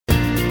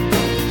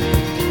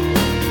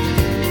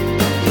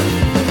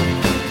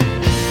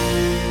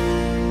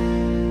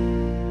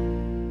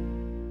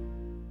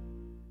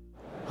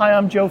Hi,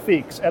 I'm Joe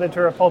Feeks,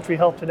 editor of Poultry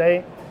Health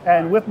Today,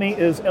 and with me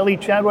is Ellie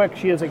Chadwick.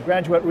 She is a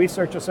graduate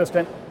research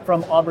assistant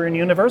from Auburn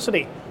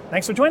University.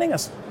 Thanks for joining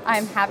us.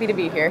 I'm happy to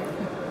be here.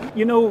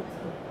 You know,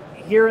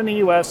 here in the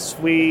U.S.,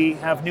 we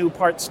have new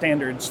part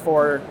standards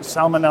for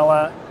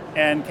Salmonella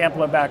and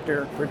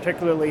Campylobacter,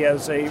 particularly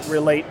as they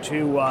relate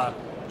to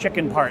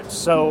chicken parts.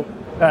 So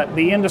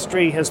the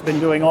industry has been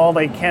doing all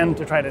they can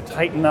to try to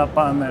tighten up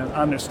on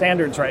their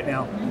standards right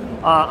now.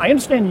 I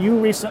understand you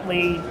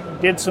recently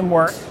did some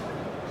work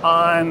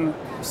on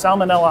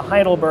Salmonella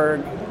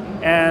Heidelberg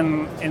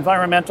and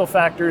environmental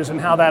factors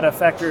and how that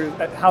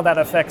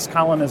affects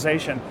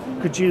colonization.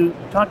 Could you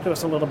talk to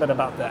us a little bit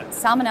about that?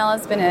 Salmonella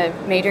has been a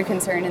major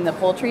concern in the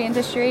poultry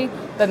industry,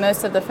 but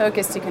most of the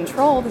focus to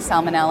control the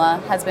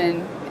Salmonella has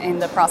been in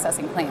the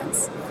processing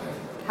plants.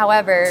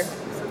 However,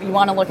 you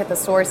want to look at the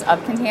source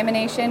of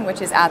contamination,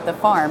 which is at the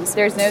farms.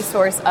 There's no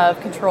source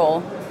of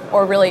control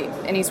or really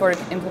any sort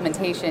of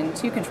implementation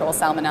to control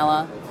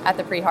Salmonella at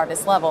the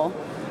pre-harvest level,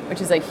 which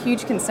is a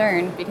huge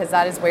concern because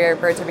that is where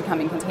birds are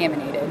becoming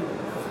contaminated.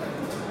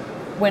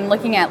 When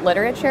looking at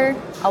literature,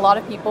 a lot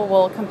of people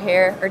will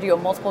compare or do a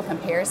multiple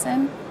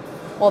comparison.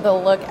 Well,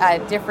 they'll look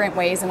at different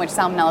ways in which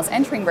Salmonella is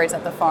entering birds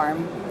at the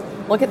farm,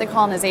 look at the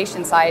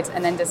colonization sites,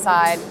 and then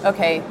decide,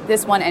 okay,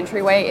 this one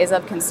entryway is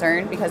of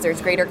concern because there's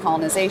greater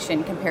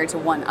colonization compared to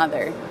one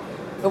other.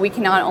 But we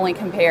cannot only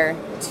compare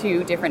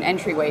two different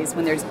entryways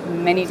when there's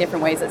many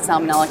different ways that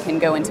Salmonella can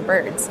go into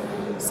birds.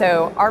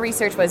 So our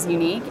research was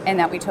unique in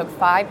that we took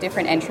 5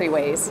 different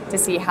entryways to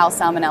see how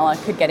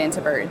Salmonella could get into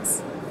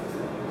birds.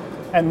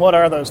 And what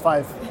are those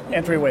 5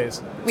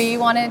 entryways? We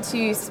wanted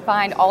to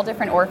find all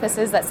different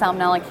orifices that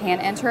Salmonella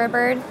can enter a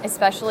bird,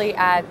 especially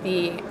at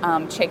the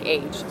chick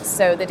age.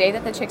 So the day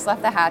that the chicks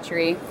left the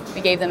hatchery,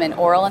 we gave them an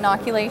oral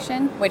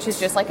inoculation, which is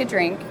just like a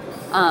drink.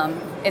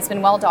 It's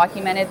been well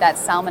documented that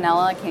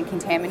Salmonella can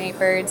contaminate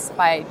birds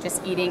by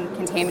just eating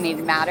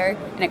contaminated matter,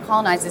 and it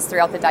colonizes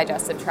throughout the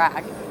digestive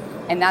tract.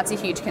 And that's a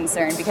huge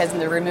concern because in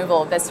the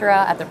removal of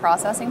viscera at the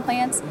processing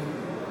plants,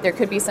 there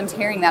could be some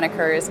tearing that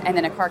occurs, and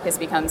then a carcass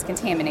becomes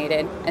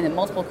contaminated, and then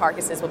multiple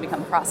carcasses will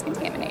become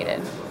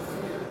cross-contaminated.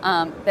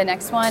 The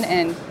next one,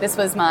 and this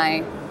was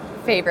my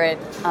favorite,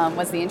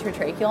 was the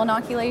intratracheal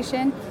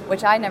inoculation,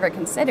 which I never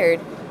considered,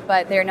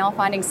 but they're now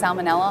finding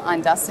Salmonella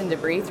on dust and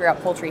debris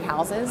throughout poultry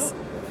houses.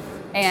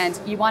 And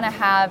you want to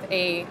have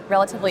a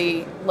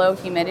relatively low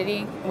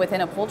humidity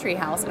within a poultry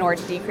house in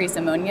order to decrease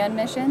ammonia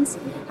emissions.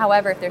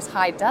 However, if there's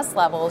high dust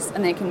levels,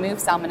 and they can move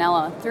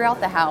Salmonella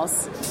throughout the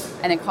house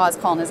and then cause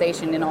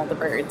colonization in all the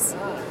birds.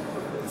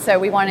 So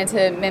we wanted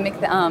to mimic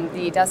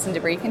the dust and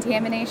debris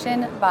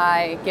contamination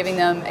by giving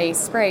them a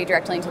spray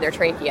directly into their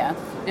trachea.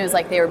 And it was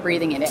like they were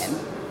breathing it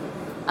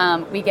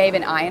in. We gave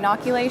an eye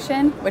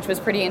inoculation, which was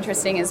pretty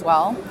interesting as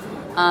well.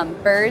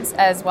 Birds,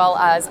 as well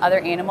as other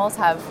animals,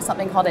 have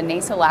something called a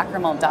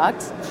nasolacrimal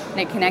duct, and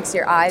it connects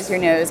your eyes, your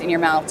nose, and your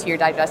mouth to your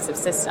digestive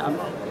system.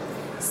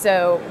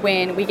 So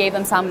when we gave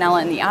them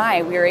Salmonella in the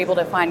eye, we were able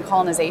to find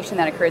colonization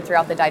that occurred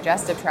throughout the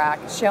digestive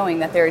tract, showing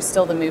that there is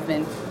still the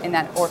movement in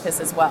that orifice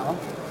as well.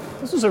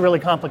 This is a really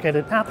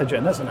complicated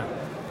pathogen, isn't it?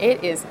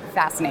 It is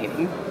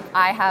fascinating.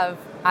 I have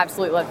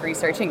absolutely loved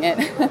researching it.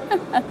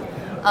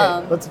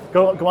 Okay, let's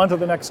go on to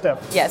the next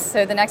step. Yes,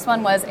 so the next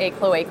one was a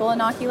cloacal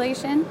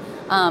inoculation.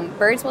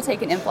 Birds will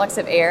take an influx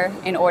of air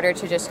in order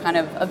to just kind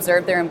of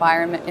observe their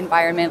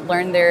environment,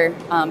 learn their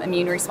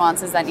immune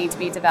responses that need to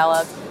be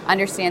developed,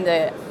 understand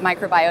the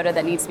microbiota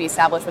that needs to be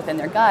established within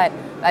their gut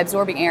by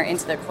absorbing air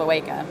into their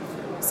cloaca.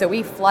 So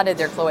we flooded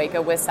their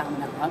cloaca with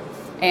Salmonella.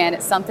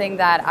 And something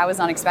that I was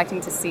not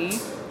expecting to see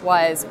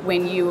was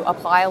when you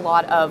apply a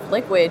lot of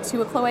liquid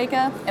to a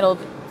cloaca, it'll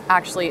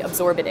actually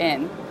absorb it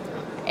in.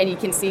 And you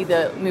can see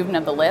the movement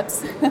of the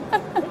lips.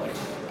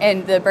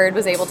 And the bird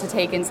was able to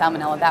take in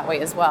Salmonella that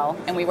way as well,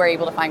 and we were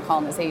able to find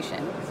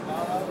colonization.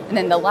 And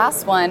then the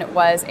last one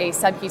was a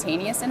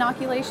subcutaneous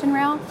inoculation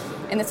route,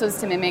 and this was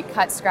to mimic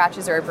cut,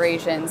 scratches, or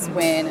abrasions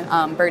when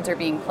birds are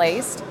being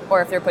placed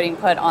or if they're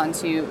put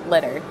onto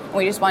litter. And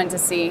we just wanted to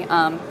see,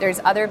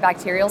 there's other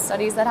bacterial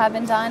studies that have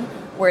been done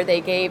where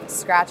they gave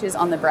scratches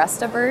on the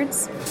breast of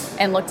birds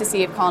and looked to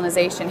see if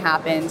colonization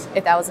happened,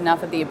 if that was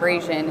enough of the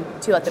abrasion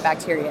to let the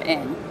bacteria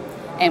in.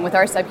 And with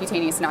our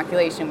subcutaneous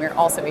inoculation, we were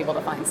also able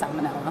to find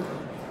Salmonella.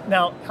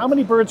 Now, how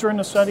many birds were in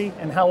the study,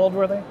 and how old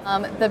were they?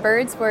 The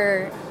birds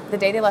were, the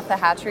day they left the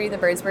hatchery, the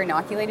birds were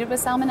inoculated with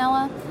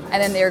Salmonella,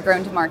 and then they were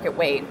grown to market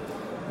weight.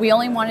 We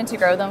only wanted to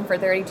grow them for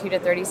 32 to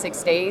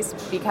 36 days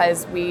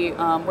because we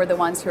were the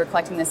ones who were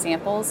collecting the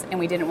samples, and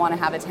we didn't want to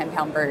have a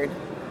 10-pound bird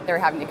they were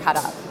having to cut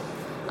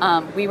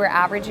up. We were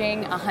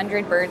averaging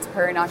 100 birds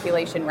per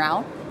inoculation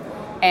route.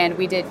 And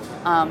we did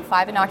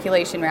 5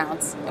 inoculation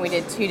routes, and we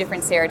did 2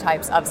 different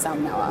serotypes of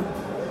Salmonella.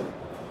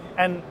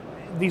 And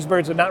these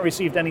birds have not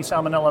received any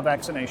Salmonella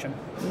vaccination?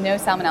 No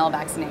Salmonella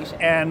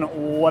vaccination. And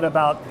what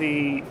about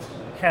the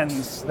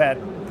hens that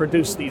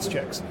produce these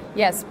chicks?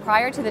 Yes,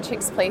 prior to the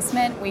chicks'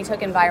 placement, we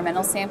took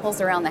environmental samples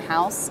around the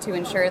house to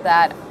ensure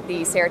that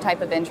the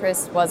serotype of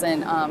interest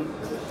wasn't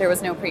there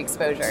was no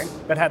pre-exposure.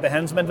 But had the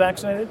hens been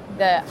vaccinated?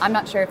 I'm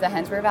not sure if the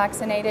hens were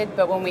vaccinated,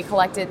 but when we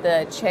collected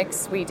the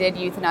chicks, we did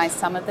euthanize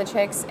some of the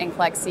chicks and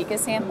collect CECA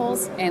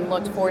samples and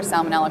looked for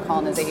Salmonella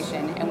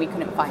colonization, and we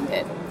couldn't find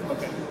it.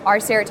 Okay. Our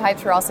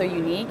serotypes were also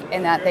unique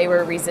in that they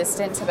were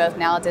resistant to both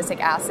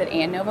nalidixic acid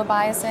and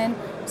novobiocin,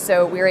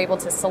 so we were able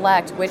to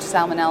select which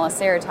Salmonella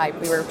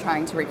serotype we were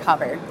trying to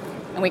recover.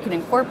 And we could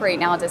incorporate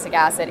nalidixic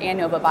acid and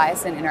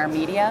novobiocin in our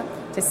media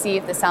to see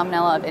if the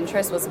Salmonella of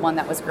interest was one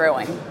that was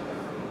growing.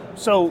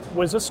 So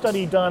was this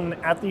study done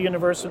at the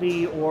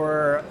university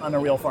or on a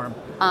real farm?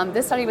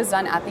 This study was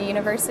done at the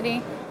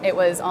university. It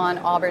was on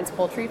Auburn's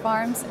poultry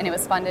farms, and it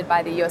was funded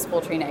by the U.S.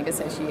 Poultry and Egg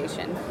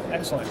Association.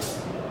 Excellent.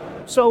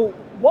 So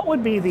what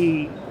would be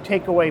the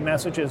takeaway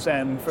messages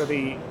then for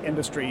the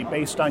industry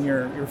based on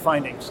your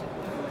findings?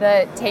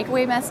 The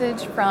takeaway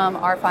message from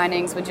our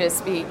findings would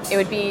just be, it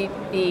would be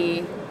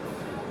the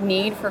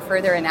need for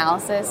further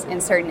analysis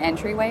in certain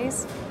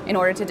entryways in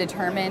order to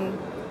determine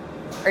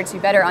or to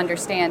better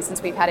understand,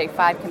 since we've had a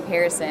 5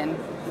 comparison,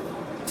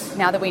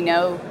 now that we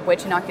know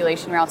which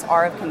inoculation routes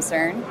are of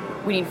concern,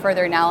 we need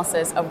further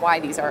analysis of why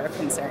these are of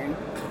concern.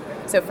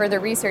 So further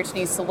research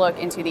needs to look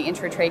into the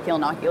intratracheal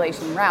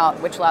inoculation route,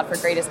 which allowed for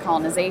greatest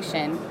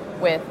colonization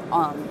with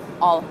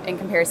all in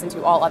comparison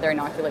to all other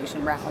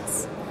inoculation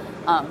routes.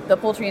 The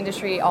poultry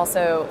industry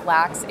also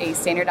lacks a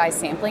standardized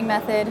sampling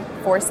method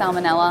for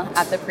Salmonella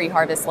at the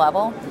pre-harvest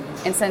level.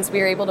 And since we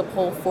were able to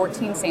pull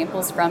 14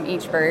 samples from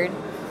each bird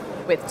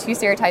with 2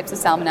 serotypes of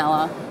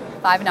Salmonella,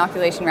 5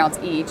 inoculation routes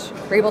each,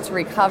 we're able to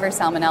recover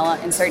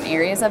Salmonella in certain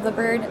areas of the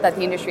bird that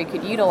the industry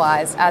could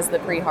utilize as the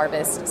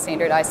pre-harvest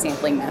standardized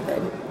sampling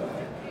method.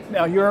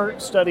 Now, your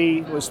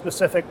study was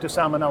specific to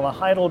Salmonella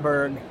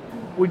Heidelberg.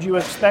 Would you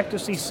expect to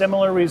see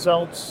similar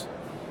results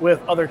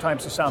with other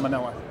types of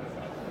Salmonella?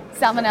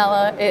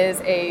 Salmonella is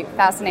a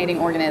fascinating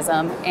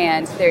organism,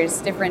 and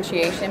there's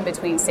differentiation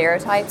between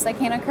serotypes that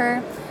can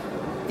occur.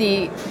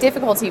 The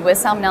difficulty with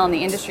Salmonella in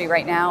the industry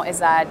right now is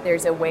that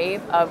there's a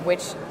wave of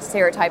which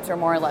serotypes are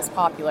more or less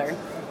popular,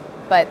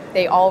 but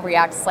they all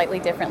react slightly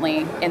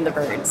differently in the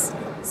birds.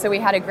 So we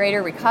had a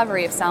greater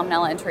recovery of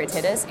Salmonella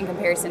enteritidis in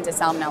comparison to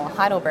Salmonella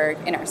Heidelberg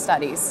in our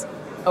studies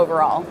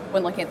overall,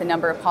 when looking at the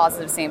number of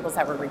positive samples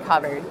that were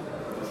recovered.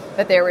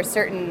 But there were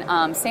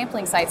certain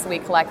sampling sites that we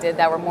collected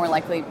that were more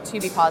likely to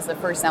be positive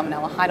for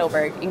Salmonella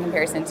Heidelberg in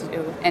comparison to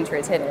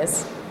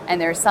enteritidis.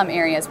 And there are some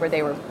areas where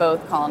they were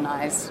both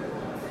colonized.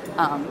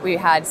 We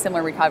had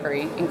similar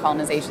recovery in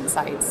colonization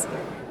sites.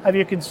 Have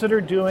you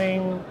considered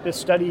doing this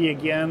study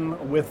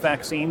again with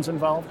vaccines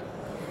involved?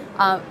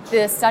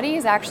 The study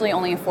is actually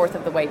only a fourth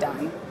of the way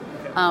done.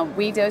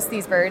 We dosed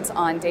these birds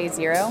on day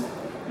 0.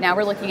 Now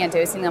we're looking at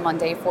dosing them on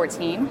day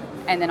 14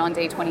 and then on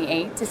day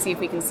 28 to see if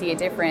we can see a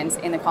difference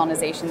in the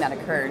colonization that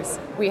occurs.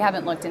 We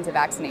haven't looked into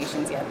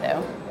vaccinations yet,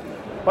 though.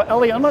 Well,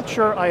 Ellie, I'm not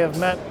sure I have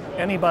met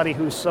anybody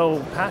who's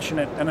so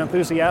passionate and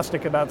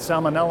enthusiastic about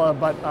Salmonella,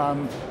 but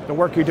the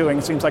work you're doing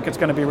seems like it's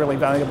going to be really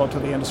valuable to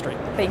the industry.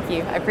 Thank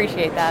you. I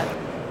appreciate that.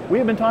 We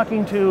have been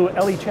talking to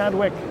Ellie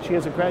Chadwick. She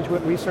is a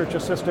graduate research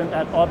assistant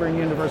at Auburn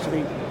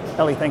University.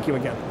 Ellie, thank you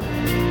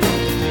again.